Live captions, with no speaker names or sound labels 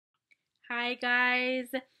Hi guys.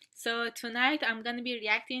 So tonight I'm gonna be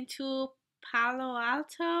reacting to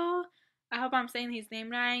Paloalto. I hope I'm saying his name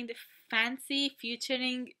right. Fancy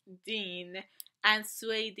featuring Dean and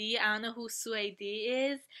Sway D. I don't know who Sway D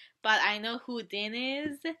is, but I know who Dean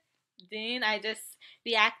is. Dean, I just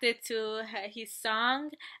reacted to his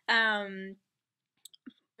song, um,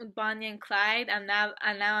 Bonnie and Clyde, and now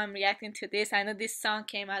I'm reacting to this. I know this song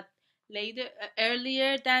came out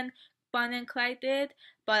earlier than Bonnie and Clyde did,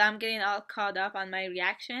 but I'm getting all caught up on my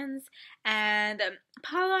reactions. And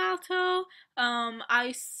Palo Alto,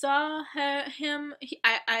 I saw him.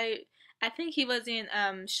 I think he was in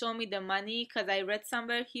Show Me the Money because I read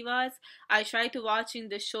somewhere he was. I tried to watching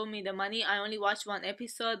the Show Me the Money. I only watched one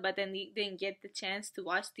episode, but then didn't get the chance to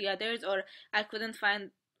watch the others, or I couldn't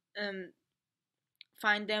um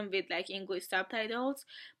find them with like English subtitles.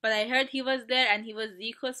 But I heard he was there and he was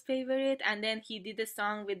Zico's favorite, and then he did a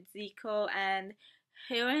song with Zico and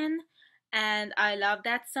Heron, and I love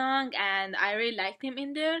that song and I really liked him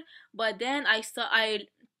in there. But then I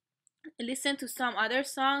listened to some other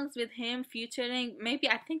songs with him featuring, maybe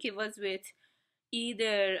I think it was with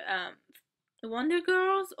either Wonder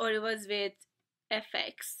Girls or it was with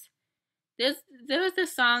FX. There's there was a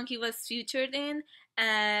song he was featured in,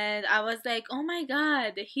 and I was like, oh my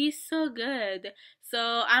god, he's so good.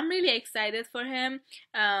 So I'm really excited for him.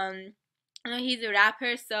 I know he's a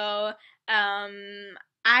rapper, so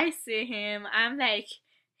I see him. I'm like,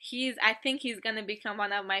 I think he's gonna become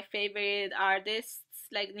one of my favorite artists,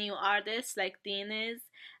 like new artists, like Dean is.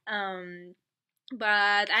 Um,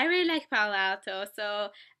 but I really like Palo Alto,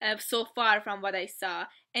 so far from what I saw.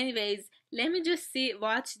 Anyways, let me just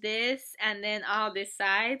watch this, and then I'll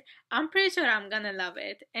decide. I'm pretty sure I'm gonna love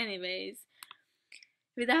it. Anyways,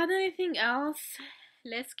 without anything else,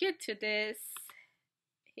 let's get to this.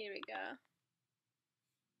 Here we go.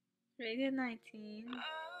 Rated 19.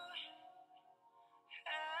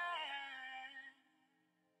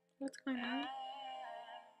 What's going on? Is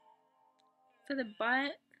that a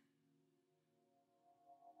butt?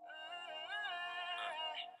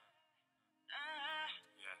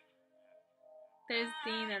 There's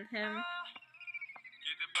Dean and him.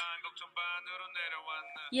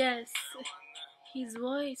 Yes, his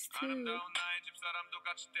voice too.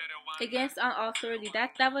 Against all authority.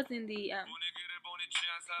 That was in the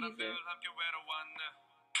teaser.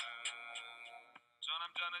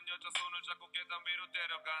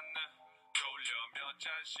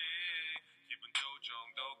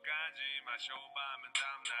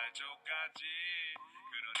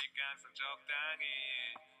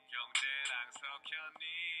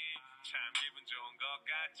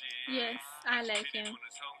 Yes, I like him.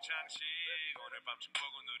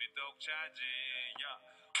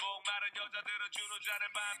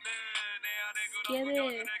 Get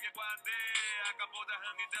it.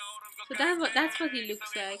 So that's what he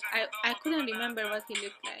looks like. I couldn't remember what he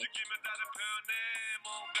looked like.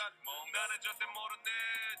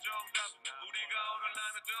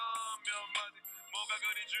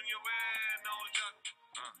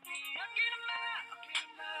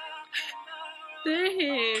 There he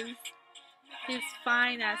is. He's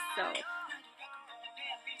fine as self.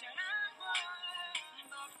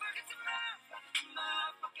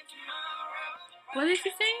 What is he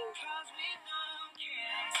saying?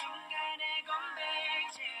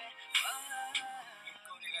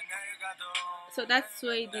 So that's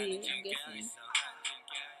Sway D, I'm guessing.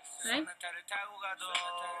 Right?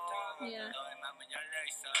 Yeah.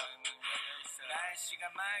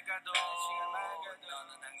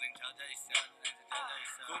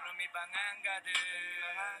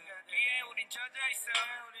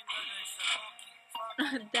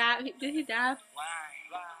 Did he dab?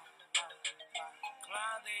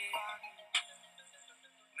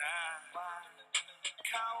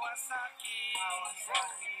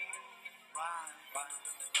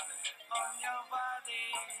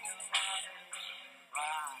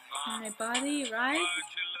 My body, right?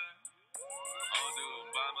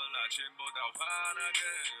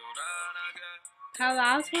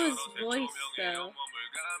 Paloalto's voice though.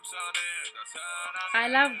 I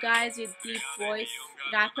love guys with deep voice,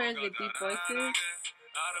 rappers with deep voices.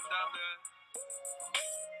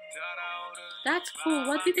 That's cool.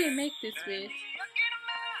 What did they make this with?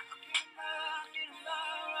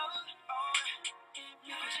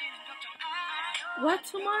 What,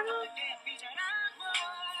 tomorrow?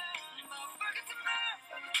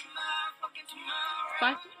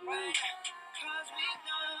 But,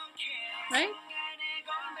 right?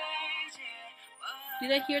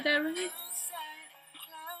 Did I hear that right?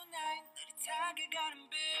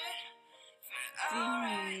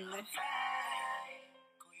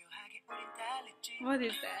 What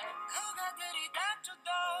is that?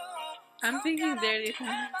 I'm thinking Dirty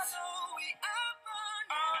Pants.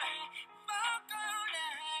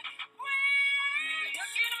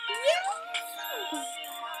 Yeah!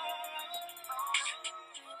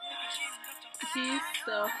 He's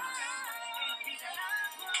so hot.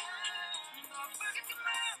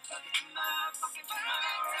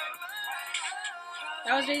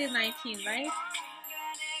 That was rated 19, right?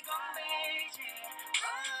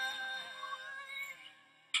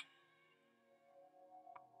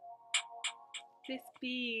 This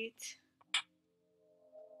beat.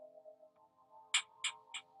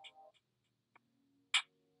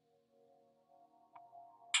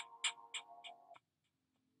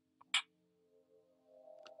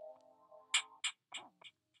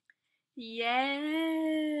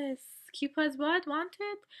 Yes. Cupid's what?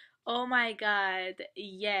 Wanted? Oh my god.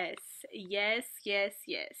 Yes. Yes, yes,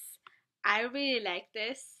 yes. I really like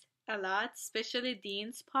this a lot, especially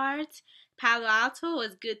Dean's part. Palo Alto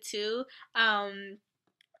was good too. Um,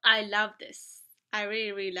 I love this. I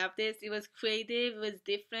really, really love this. It was creative, it was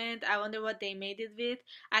different. I wonder what they made it with.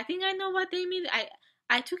 I think I know what they made.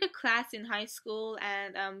 I took a class in high school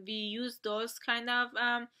and we used those kind of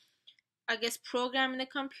I guess program in the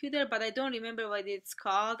computer, but I don't remember what it's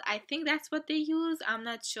called. I think that's what they use. I'm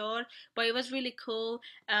not sure, but it was really cool.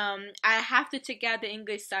 I have to check out the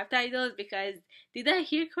English subtitles because did I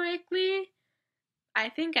hear correctly? I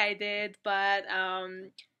think I did, but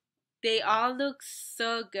they all look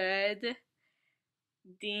so good.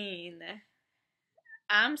 Dean.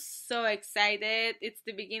 I'm so excited. It's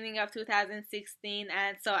the beginning of 2016,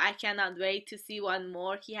 and so I cannot wait to see what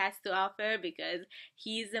more he has to offer because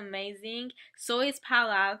he's amazing. So is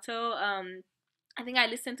Palo Alto. I think I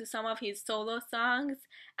listened to some of his solo songs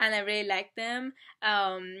and I really like them.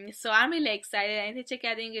 So I'm really excited. I need to check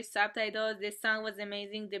out the English subtitles. This song was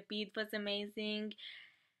amazing. The beat was amazing.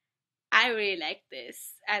 I really like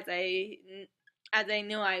this as I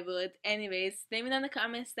knew I would. Anyways, let me know in the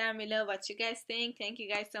comments down below what you guys think. Thank you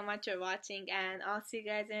guys so much for watching and I'll see you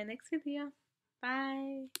guys in the next video.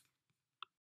 Bye.